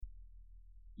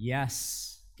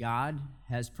Yes, God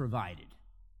has provided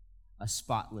a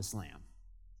spotless lamb.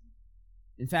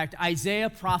 In fact,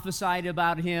 Isaiah prophesied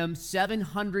about him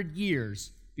 700 years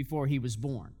before he was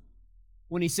born,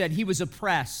 when he said he was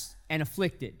oppressed and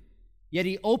afflicted, yet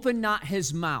he opened not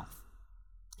his mouth.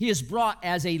 He is brought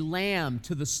as a lamb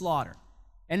to the slaughter,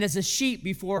 and as a sheep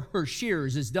before her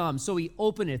shearers is dumb, so he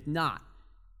openeth not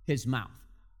his mouth.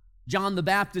 John the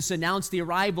Baptist announced the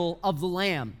arrival of the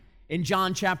Lamb in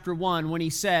John chapter 1 when he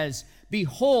says,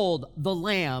 "Behold the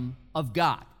Lamb of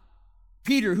God."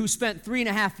 Peter, who spent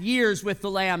 3.5 years with the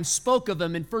Lamb, spoke of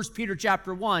him in 1 Peter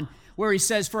chapter 1, where he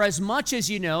says, "For as much as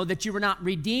you know that you were not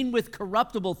redeemed with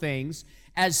corruptible things,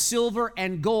 as silver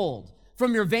and gold,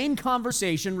 from your vain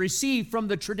conversation received from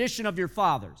the tradition of your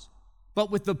fathers,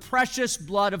 but with the precious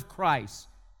blood of Christ,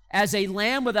 as a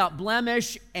lamb without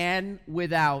blemish and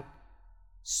without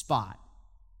spot."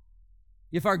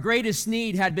 If our greatest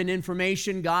need had been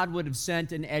information, God would have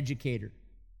sent an educator.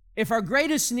 If our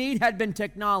greatest need had been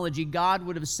technology, God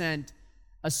would have sent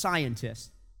a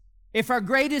scientist. If our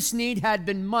greatest need had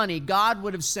been money, God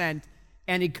would have sent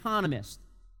an economist.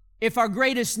 If our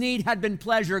greatest need had been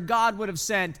pleasure, God would have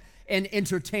sent an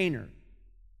entertainer.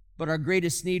 But our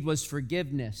greatest need was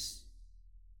forgiveness.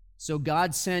 So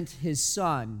God sent his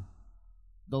Son,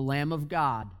 the Lamb of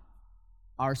God,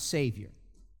 our Savior.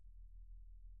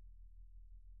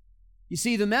 You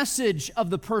see, the message of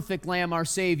the perfect Lamb, our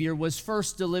Savior, was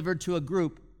first delivered to a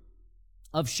group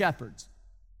of shepherds.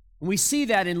 And we see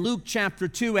that in Luke chapter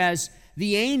 2 as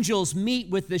the angels meet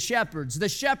with the shepherds. The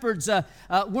shepherds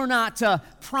were not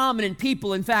prominent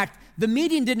people. In fact, the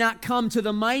meeting did not come to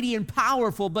the mighty and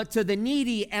powerful, but to the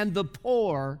needy and the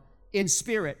poor in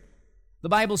spirit. The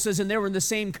Bible says, "And there were in the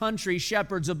same country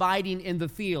shepherds abiding in the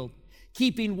field,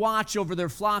 keeping watch over their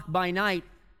flock by night.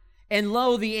 And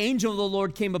lo, the angel of the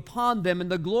Lord came upon them,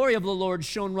 and the glory of the Lord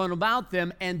shone round about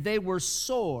them, and they were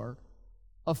sore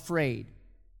afraid."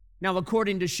 Now,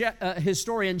 according to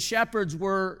historians, shepherds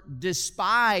were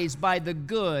despised by the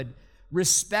good,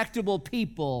 respectable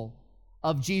people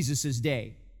of Jesus'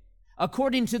 day.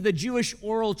 According to the Jewish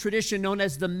oral tradition known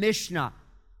as the Mishnah,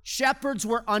 shepherds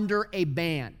were under a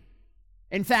ban.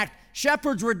 In fact,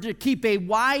 shepherds were to keep a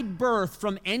wide berth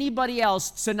from anybody else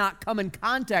to not come in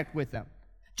contact with them.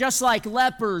 Just like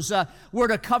lepers were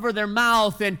to cover their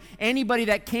mouth, and anybody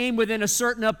that came within a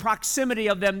certain proximity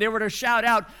of them, they were to shout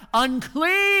out,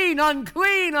 "Unclean,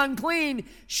 unclean, unclean."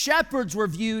 Shepherds were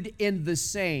viewed in the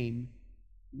same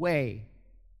way.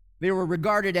 They were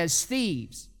regarded as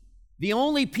thieves. The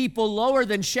only people lower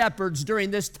than shepherds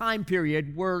during this time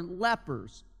period were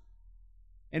lepers.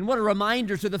 And what a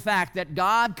reminder to the fact that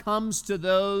God comes to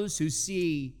those who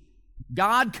see.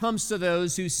 God comes to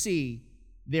those who see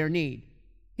their need.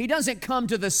 He doesn't come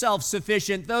to the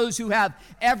self-sufficient, those who have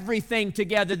everything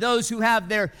together, those who have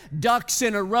their ducks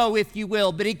in a row, if you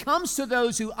will, but he comes to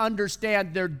those who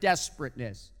understand their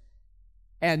desperateness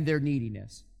and their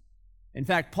neediness. In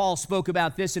fact, Paul spoke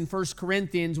about this in 1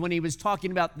 Corinthians when he was talking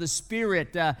about the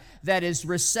spirit that is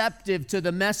receptive to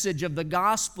the message of the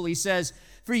gospel. He says,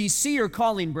 "For ye see your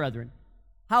calling, brethren,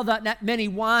 how that not many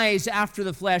wise after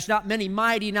the flesh, not many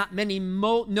mighty, not many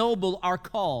noble are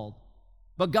called.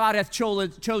 But God hath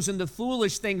chosen the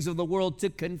foolish things of the world to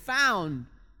confound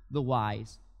the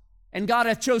wise. And God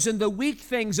hath chosen the weak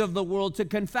things of the world to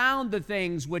confound the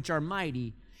things which are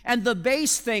mighty. And the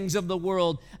base things of the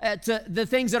world, the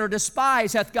things that are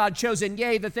despised, hath God chosen,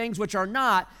 yea, the things which are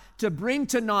not, to bring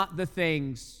to naught the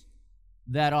things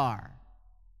that are."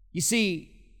 You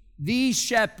see, these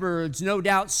shepherds no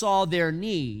doubt saw their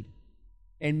need,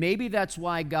 and maybe that's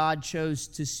why God chose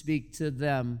to speak to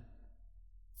them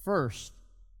first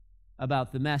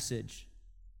about the message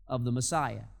of the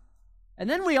Messiah. And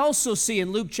then we also see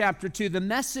in Luke chapter 2 the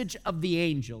message of the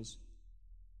angels.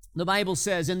 The Bible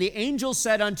says, "And the angel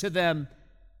said unto them,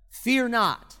 Fear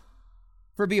not,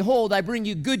 for behold, I bring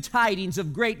you good tidings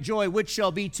of great joy, which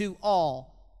shall be to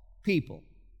all people."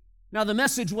 Now the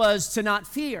message was to not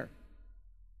fear.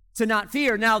 To not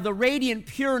fear. Now the radiant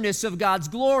pureness of God's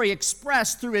glory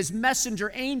expressed through his messenger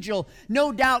angel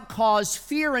no doubt caused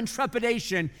fear and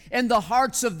trepidation in the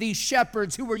hearts of these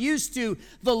shepherds who were used to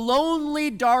the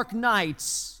lonely dark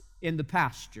nights in the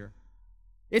pasture.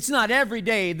 It's not every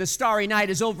day the starry night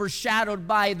is overshadowed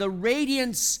by the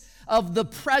radiance of the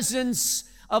presence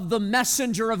of the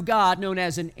messenger of God known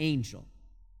as an angel.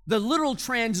 The literal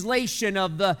translation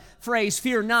of the phrase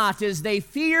 "fear not" is they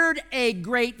feared a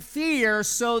great fear,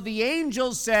 so the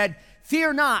angel said,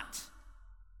 "Fear not,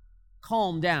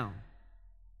 calm down."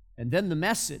 And then the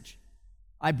message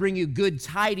I bring you good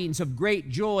tidings of great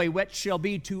joy, which shall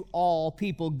be to all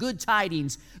people. Good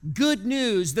tidings, good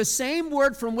news, the same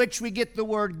word from which we get the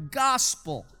word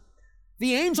gospel.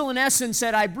 The angel, in essence,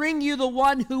 said, I bring you the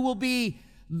one who will be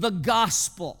the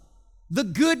gospel, the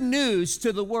good news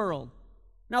to the world.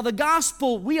 Now, the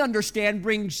gospel, we understand,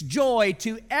 brings joy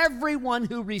to everyone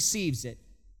who receives it,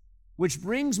 which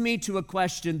brings me to a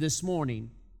question this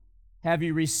morning. Have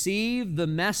you received the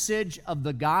message of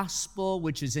the gospel,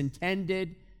 which is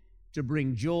intended to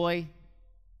bring joy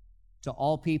to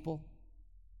all people?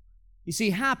 You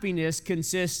see, happiness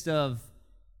consists of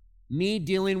me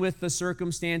dealing with the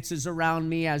circumstances around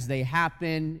me as they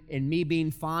happen, and me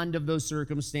being fond of those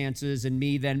circumstances, and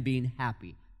me then being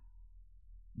happy.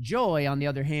 Joy, on the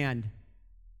other hand,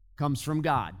 comes from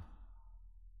God.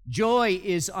 Joy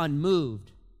is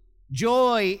unmoved.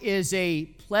 Joy is a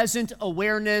pleasant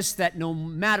awareness that no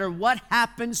matter what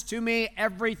happens to me,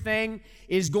 everything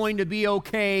is going to be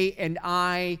okay, and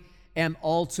I am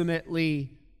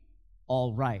ultimately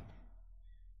all right.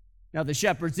 Now, the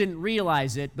shepherds didn't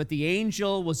realize it, but the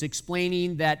angel was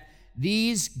explaining that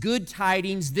these good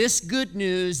tidings, this good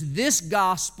news, this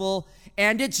gospel,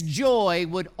 and its joy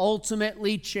would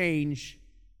ultimately change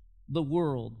the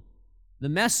world. The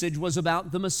message was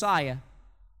about the Messiah.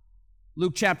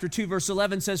 Luke chapter 2, verse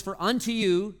 11 says, For unto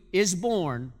you is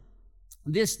born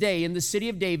this day in the city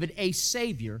of David a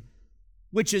Savior,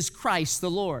 which is Christ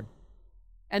the Lord.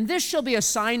 And this shall be a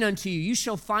sign unto you. You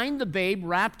shall find the babe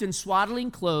wrapped in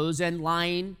swaddling clothes and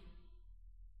lying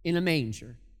in a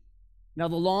manger. Now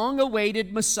the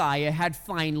long-awaited Messiah had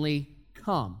finally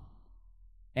come.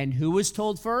 And who was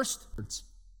told first?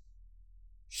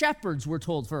 Shepherds were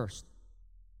told first.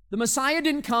 The Messiah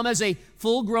didn't come as a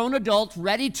full-grown adult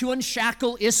ready to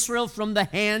unshackle Israel from the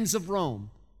hands of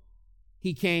Rome.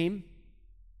 He came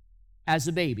as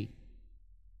a baby.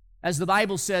 As the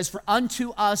Bible says, for unto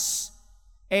us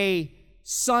a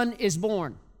son is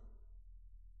born.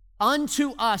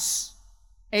 Unto us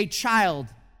a child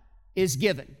is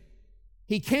given.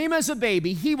 He came as a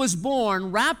baby. He was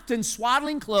born, wrapped in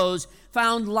swaddling clothes,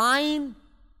 found lying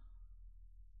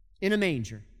in a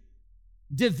manger.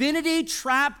 Divinity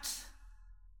trapped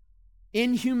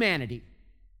in humanity.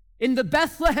 In the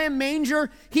Bethlehem manger,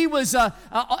 he was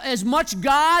as much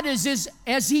God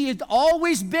as he had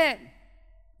always been.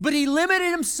 But he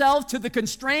limited himself to the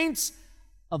constraints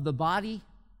of the body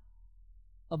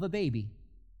of a baby.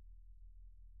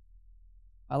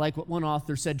 I like what one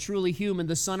author said, truly human,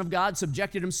 the Son of God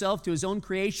subjected himself to his own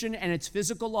creation and its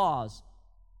physical laws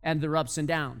and their ups and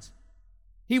downs.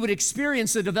 He would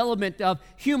experience the development of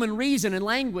human reason and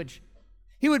language.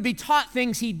 He would be taught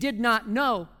things he did not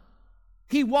know.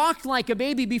 He walked like a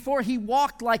baby before he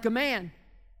walked like a man.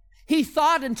 He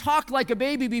thought and talked like a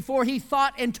baby before he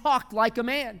thought and talked like a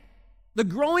man. The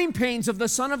growing pains of the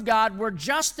Son of God were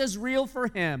just as real for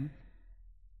him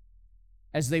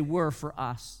as they were for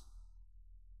us.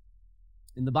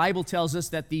 And the Bible tells us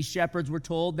that these shepherds were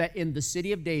told that in the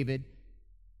city of David,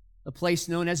 a place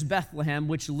known as Bethlehem,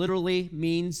 which literally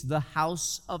means the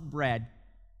house of bread,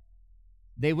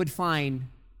 they would find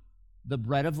the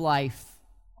bread of life,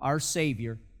 our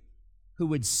Savior, who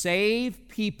would save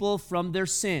people from their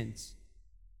sins.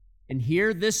 And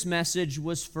here this message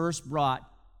was first brought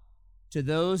to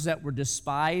those that were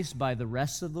despised by the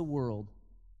rest of the world.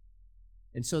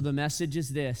 And so the message is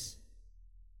this: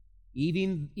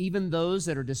 even those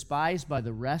that are despised by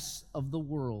the rest of the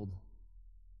world,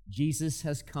 Jesus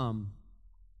has come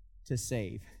to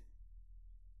save.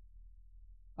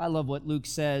 I love what Luke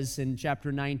says in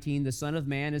chapter 19. The Son of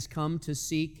Man has come to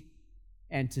seek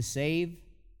and to save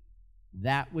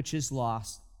that which is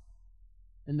lost.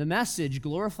 And the message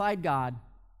glorified God.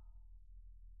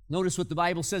 Notice what the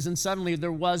Bible says, and suddenly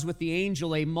there was with the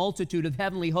angel a multitude of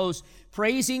heavenly hosts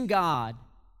praising God.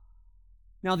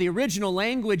 Now, the original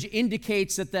language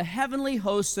indicates that the heavenly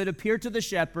host that appeared to the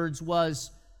shepherds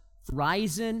was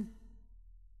horizon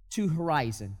to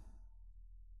horizon.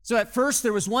 So at first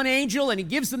there was one angel and he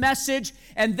gives the message,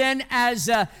 and then as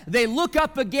they look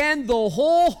up again, the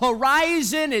whole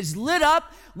horizon is lit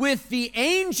up with the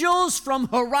angels from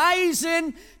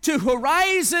horizon to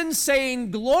horizon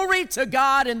saying, "Glory to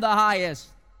God in the highest,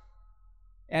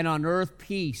 and on earth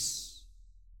peace,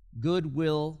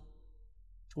 goodwill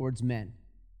towards men."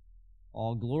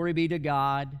 All glory be to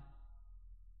God,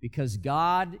 because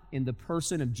God, in the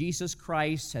person of Jesus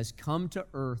Christ, has come to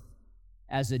earth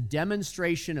as a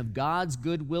demonstration of God's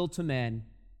goodwill to men.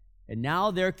 And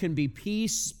now there can be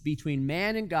peace between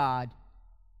man and God,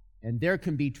 and there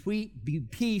can be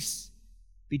peace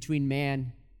between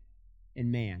man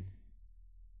and man.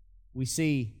 We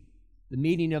see the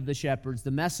meeting of the shepherds,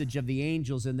 the message of the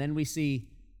angels, and then we see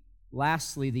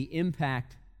Lastly, the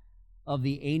impact of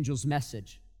the angel's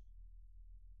message.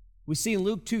 We see in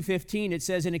Luke 2:15, it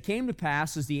says, "And it came to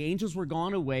pass, as the angels were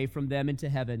gone away from them into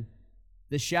heaven,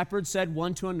 the shepherds said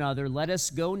one to another, Let us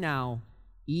go now,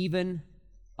 even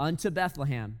unto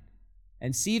Bethlehem,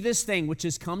 and see this thing which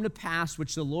is come to pass,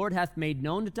 which the Lord hath made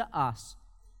known to us."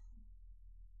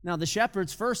 Now the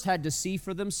shepherds first had to see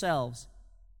for themselves.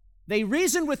 They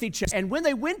reasoned with each other, and when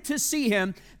they went to see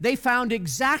him, they found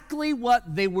exactly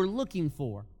what they were looking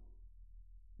for.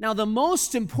 Now, the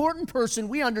most important person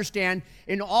we understand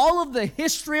in all of the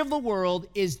history of the world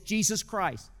is Jesus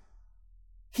Christ.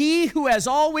 He who has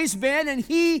always been and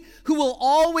he who will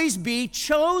always be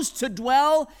chose to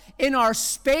dwell in our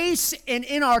space and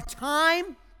in our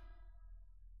time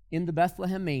in the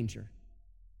Bethlehem manger.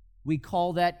 We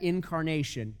call that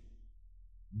incarnation,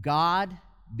 God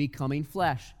becoming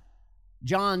flesh.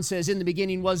 John says, "In the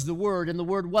beginning was the Word, and the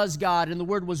Word was God, and the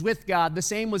Word was with God. The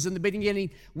same was in the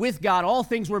beginning with God. All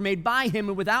things were made by Him,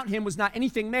 and without Him was not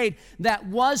anything made that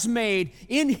was made.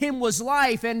 In Him was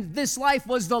life, and this life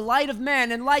was the light of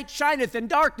men, and light shineth in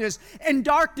darkness, and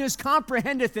darkness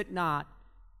comprehendeth it not."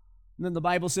 And then the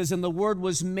Bible says, "And the Word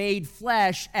was made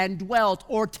flesh and dwelt,"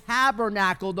 or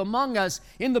tabernacled, "among us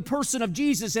in the person of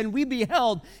Jesus, and we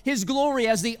beheld His glory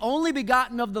as the only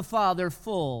begotten of the Father,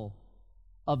 full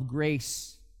of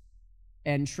grace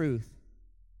and truth."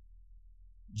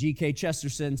 G.K.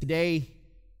 Chesterton, "Today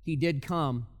He did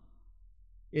come.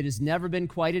 It has never been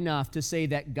quite enough to say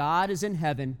that God is in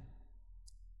heaven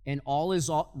and all is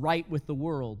right with the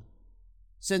world,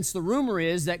 since the rumor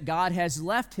is that God has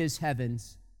left His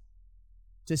heavens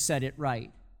to set it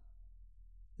right."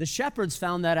 The shepherds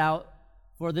found that out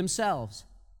for themselves.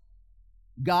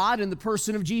 God, in the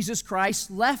person of Jesus Christ,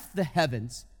 left the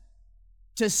heavens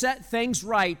to set things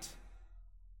right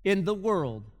in the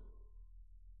world.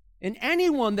 And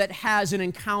anyone that has an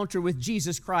encounter with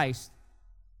Jesus Christ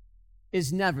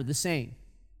is never the same.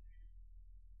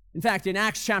 In fact, in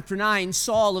Acts chapter 9,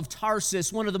 Saul of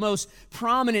Tarsus, one of the most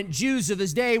prominent Jews of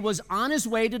his day, was on his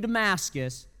way to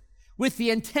Damascus with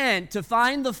the intent to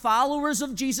find the followers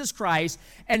of Jesus Christ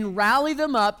and rally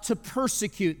them up to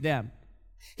persecute them.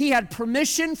 He had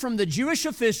permission from the Jewish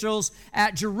officials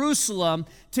at Jerusalem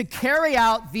to carry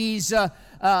out these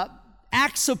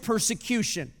acts of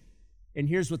persecution. And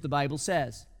here's what the Bible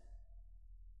says.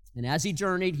 "And as he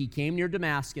journeyed, he came near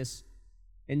Damascus,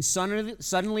 and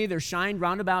suddenly there shined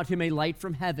round about him a light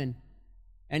from heaven,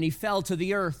 and he fell to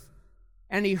the earth.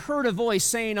 And he heard a voice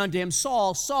saying unto him,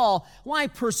 Saul, Saul, why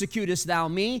persecutest thou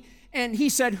me? And he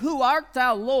said, Who art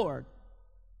thou, Lord?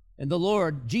 And the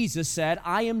Lord Jesus said,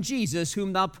 I am Jesus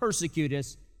whom thou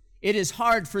persecutest. It is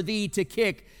hard for thee to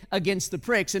kick against the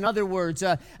pricks. In other words,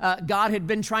 God had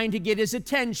been trying to get his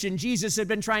attention. Jesus had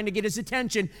been trying to get his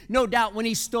attention. No doubt when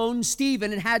he stoned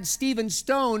Stephen and had Stephen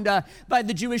stoned by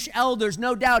the Jewish elders,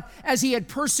 no doubt as he had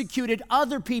persecuted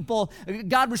other people,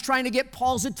 God was trying to get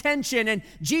Paul's attention. And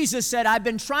Jesus said, I've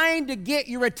been trying to get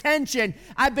your attention.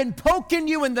 I've been poking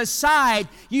you in the side.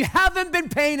 You haven't been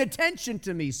paying attention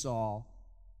to me, Saul.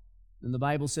 And the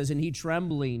Bible says, and he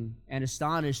trembling and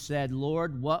astonished said,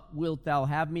 Lord, what wilt thou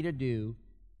have me to do?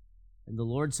 And the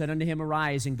Lord said unto him,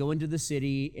 Arise and go into the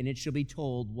city, and it shall be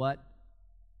told what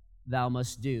thou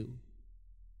must do.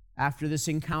 After this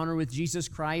encounter with Jesus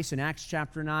Christ in Acts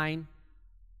chapter 9,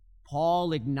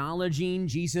 Paul acknowledging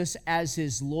Jesus as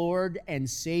his Lord and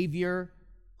Savior,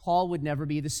 Paul would never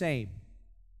be the same.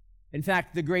 In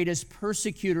fact, the greatest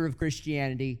persecutor of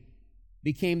Christianity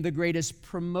became the greatest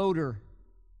promoter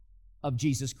of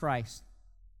Jesus Christ.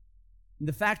 And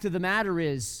the fact of the matter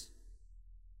is,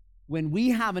 when we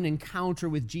have an encounter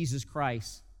with Jesus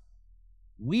Christ,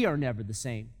 we are never the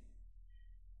same.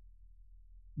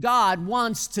 God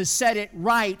wants to set it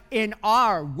right in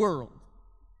our world.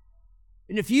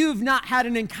 And if you've not had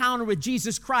an encounter with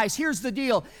Jesus Christ, here's the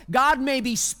deal. God may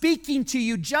be speaking to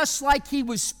you just like he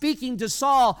was speaking to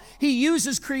Saul. He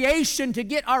uses creation to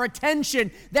get our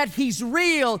attention that he's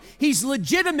real, he's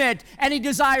legitimate, and he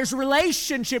desires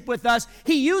relationship with us.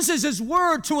 He uses his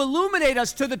word to illuminate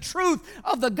us to the truth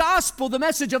of the gospel, the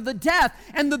message of the death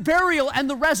and the burial and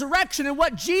the resurrection and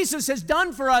what Jesus has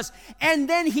done for us. And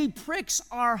then he pricks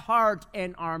our heart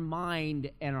and our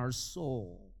mind and our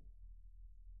soul.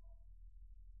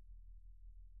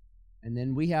 And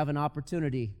then we have an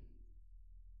opportunity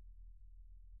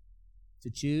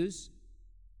to choose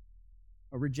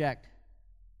or reject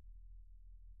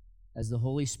as the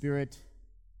Holy Spirit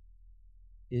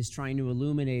is trying to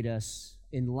illuminate us,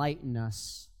 enlighten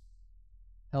us,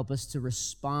 help us to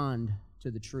respond to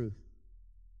the truth.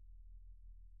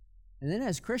 And then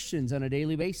as Christians on a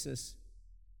daily basis,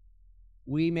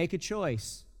 we make a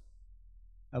choice.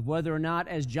 of whether or not,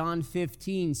 as John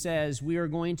 15 says, we are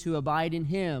going to abide in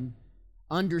him,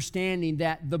 understanding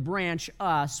that the branch,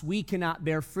 us, we cannot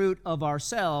bear fruit of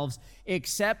ourselves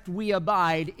except we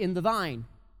abide in the vine.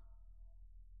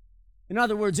 In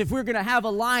other words, if we're going to have a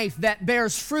life that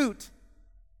bears fruit,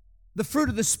 the fruit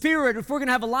of the Spirit, if we're going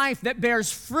to have a life that bears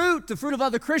fruit, the fruit of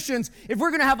other Christians, if we're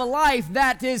going to have a life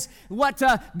that is what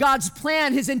God's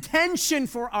plan, his intention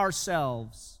for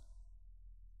ourselves,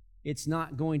 it's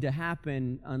not going to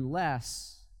happen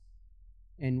unless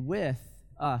and with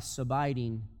us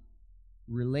abiding,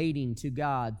 relating to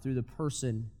God through the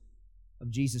person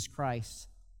of Jesus Christ.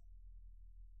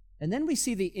 And then we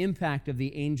see the impact of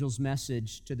the angel's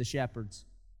message to the shepherds.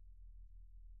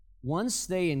 Once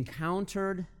they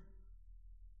encountered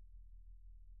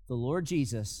the Lord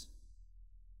Jesus,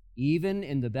 even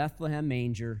in the Bethlehem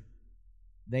manger,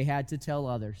 they had to tell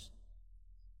others.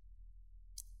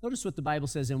 Notice what the Bible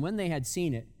says, and when they had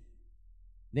seen it,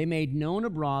 they made known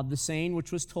abroad the saying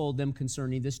which was told them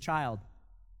concerning this child.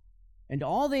 And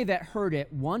all they that heard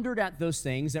it wondered at those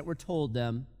things that were told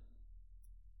them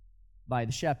by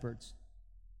the shepherds.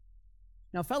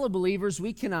 Now, fellow believers,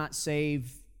 we cannot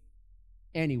save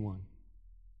anyone.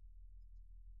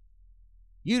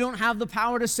 You don't have the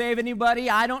power to save anybody.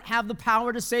 I don't have the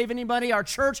power to save anybody. Our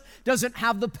church doesn't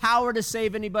have the power to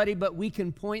save anybody, but we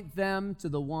can point them to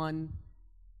the one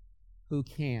who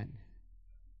can.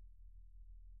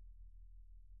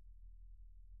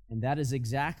 And that is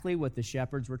exactly what the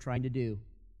shepherds were trying to do.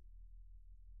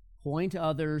 Point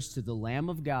others to the Lamb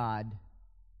of God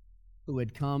who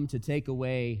had come to take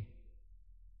away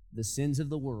the sins of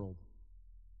the world.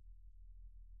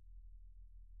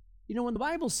 You know, when the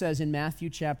Bible says in Matthew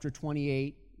chapter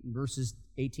 28, verses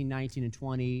 18, 19, and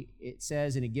 20, it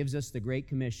says, and it gives us the Great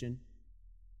Commission,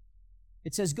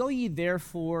 it says, "Go ye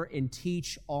therefore and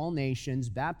teach all nations,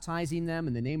 baptizing them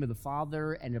in the name of the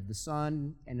Father and of the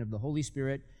Son and of the Holy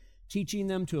Spirit, teaching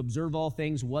them to observe all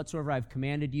things whatsoever I have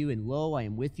commanded you, and lo, I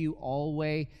am with you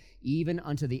always, even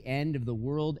unto the end of the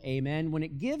world. Amen." When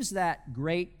it gives that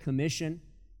Great Commission,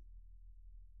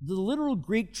 the literal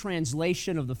Greek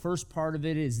translation of the first part of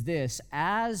it is this: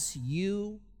 as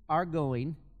you are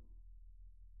going,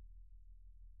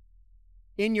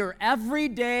 in your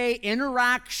everyday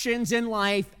interactions in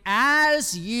life,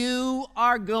 as you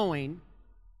are going,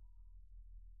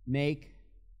 make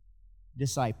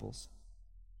disciples.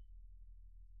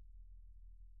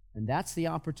 And that's the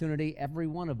opportunity every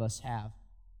one of us have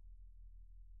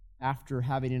after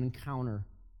having an encounter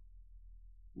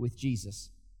with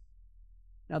Jesus.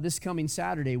 Now, this coming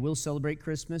Saturday, we'll celebrate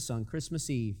Christmas on Christmas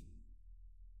Eve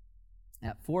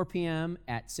at 4 p.m.,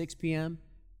 at 6 p.m.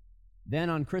 Then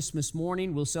on Christmas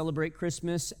morning, we'll celebrate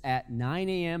Christmas at 9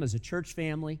 a.m. as a church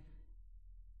family.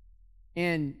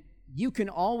 And you can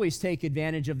always take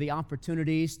advantage of the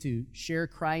opportunities to share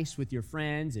Christ with your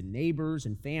friends and neighbors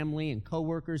and family and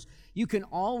coworkers. You can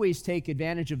always take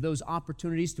advantage of those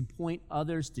opportunities to point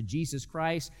others to Jesus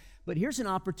Christ. But here's an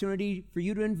opportunity for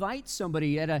you to invite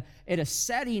somebody at a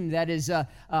setting that is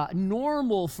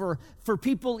normal for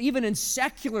people, even in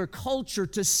secular culture,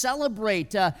 to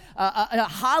celebrate a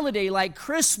holiday like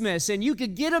Christmas. And you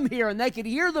could get them here and they could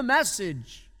hear the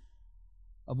message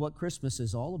of what Christmas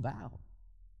is all about.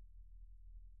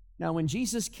 Now, when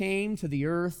Jesus came to the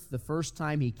earth the first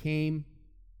time, he came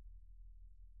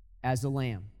as a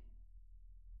lamb,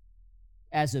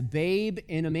 as a babe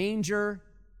in a manger,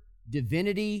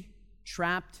 divinity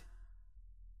trapped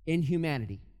in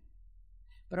humanity.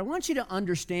 But I want you to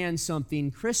understand something.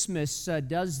 Christmas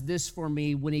does this for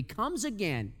me. When he comes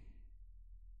again,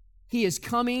 he is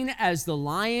coming as the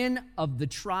Lion of the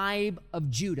tribe of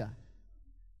Judah.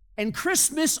 And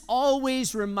Christmas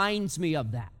always reminds me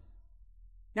of that.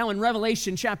 Now, in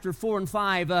Revelation chapter 4 and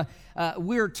 5,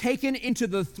 we're taken into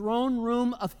the throne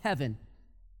room of heaven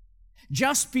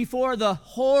just before the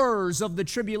horrors of the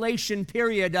tribulation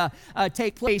period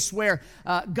take place, where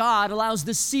God allows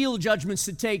the seal judgments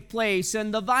to take place,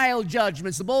 and the vial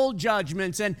judgments, the bowl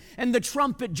judgments, and the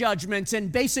trumpet judgments,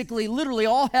 and basically, literally,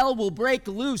 all hell will break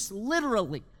loose,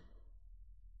 literally.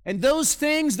 And those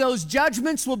things, those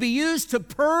judgments will be used to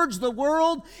purge the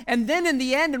world. And then in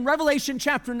the end, in Revelation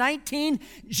chapter 19,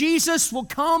 Jesus will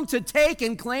come to take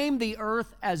and claim the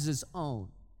earth as his own.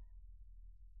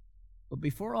 But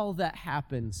before all that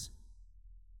happens,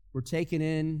 we're taken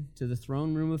into the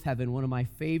throne room of heaven, one of my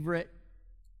favorite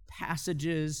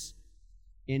passages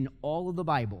in all of the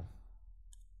Bible.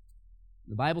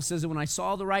 The Bible says that when I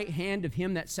saw the right hand of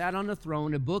him that sat on the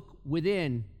throne, a book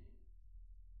within,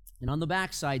 and on the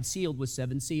backside sealed with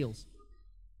 7 seals.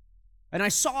 And I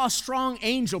saw a strong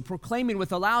angel proclaiming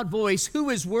with a loud voice, "Who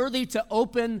is worthy to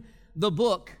open the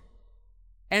book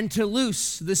and to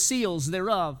loose the seals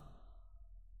thereof.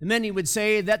 Many would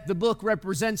say that the book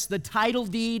represents the title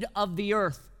deed of the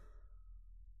earth.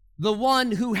 The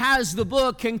one who has the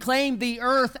book can claim the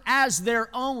earth as their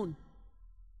own.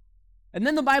 And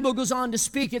then the Bible goes on to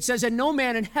speak. It says, and no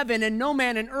man in heaven and no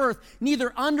man in earth,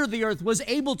 neither under the earth, was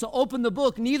able to open the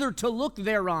book, neither to look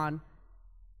thereon.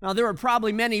 Now there were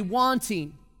probably many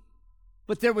wanting,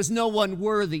 but there was no one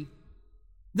worthy.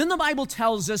 Then the Bible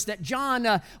tells us that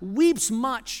John weeps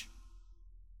much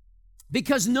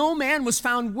because no man was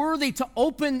found worthy to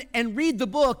open and read the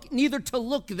book, neither to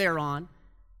look thereon.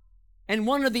 And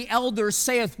one of the elders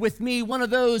saith with me, one of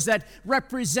those that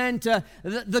represent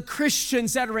the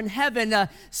Christians that are in heaven,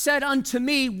 said unto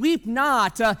me, weep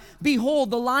not.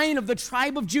 Behold, the Lion of the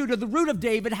tribe of Judah, the root of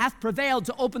David, hath prevailed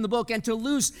to open the book and to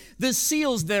loose the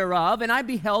seals thereof. And I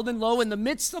beheld, and lo, in the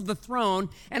midst of the throne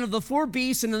and of the four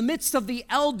beasts, and in the midst of the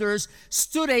elders,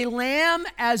 stood a lamb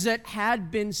as it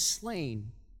had been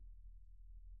slain,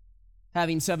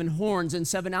 having 7 horns and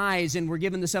 7 eyes, and were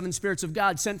given the 7 spirits of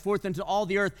God, sent forth into all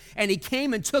the earth. And he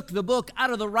came and took the book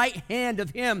out of the right hand of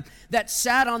him that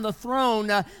sat on the throne.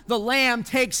 The Lamb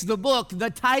takes the book, the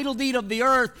title deed of the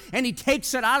earth, and he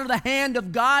takes it out of the hand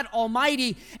of God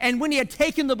Almighty. And when he had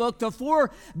taken the book, the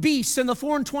 4 beasts and the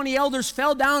 24 elders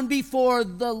fell down before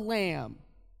the Lamb,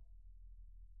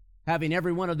 having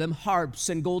every one of them harps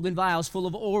and golden vials full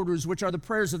of odors, which are the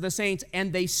prayers of the saints.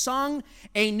 And they sung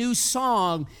a new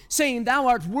song, saying, thou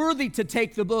art worthy to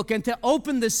take the book and to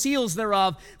open the seals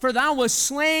thereof. For thou wast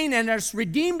slain and hast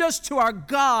redeemed us to our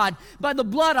God by the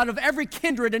blood out of every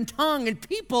kindred and tongue and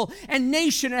people and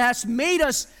nation, and hast made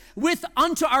us with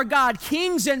unto our God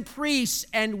kings and priests,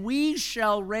 and we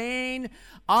shall reign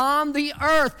on the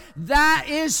earth. That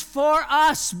is for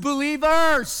us,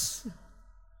 believers.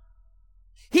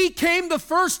 He came the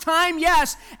first time,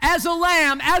 yes, as a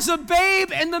lamb, as a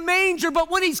babe in the manger,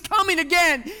 but when he's coming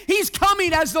again, he's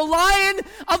coming as the Lion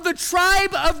of the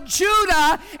tribe of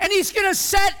Judah, and he's going to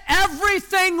set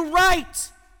everything right.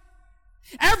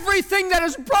 Everything that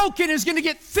is broken is going to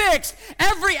get fixed.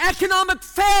 Every economic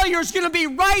failure is going to be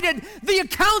righted. The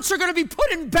accounts are going to be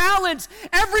put in balance.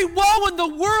 Every woe in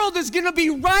the world is going to be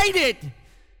righted.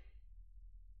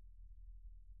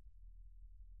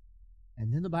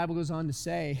 And then the Bible goes on to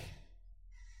say,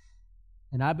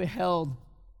 and I beheld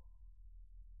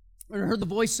and heard the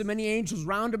voice of many angels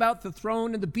round about the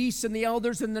throne and the beasts and the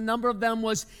elders, and the number of them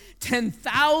was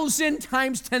 10,000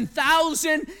 times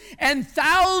 10,000 and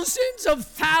thousands of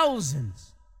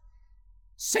thousands,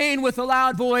 saying with a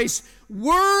loud voice,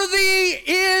 worthy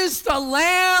is the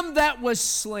Lamb that was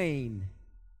slain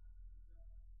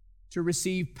to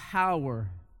receive power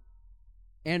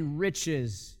and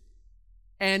riches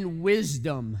and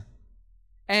wisdom,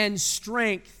 and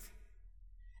strength,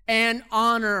 and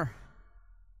honor,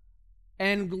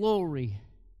 and glory,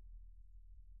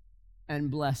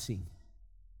 and blessing.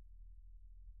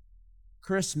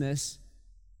 Christmas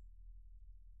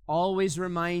always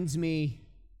reminds me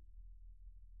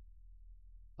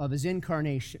of his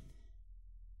incarnation.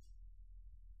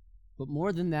 But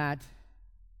more than that,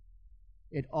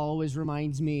 it always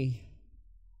reminds me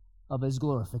of his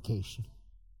glorification,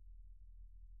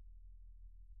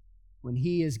 when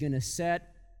he is going to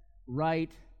set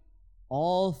right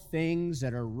all things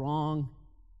that are wrong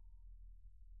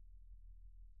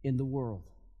in the world.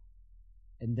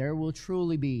 And there will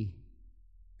truly be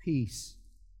peace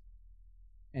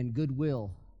and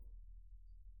goodwill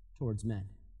towards men.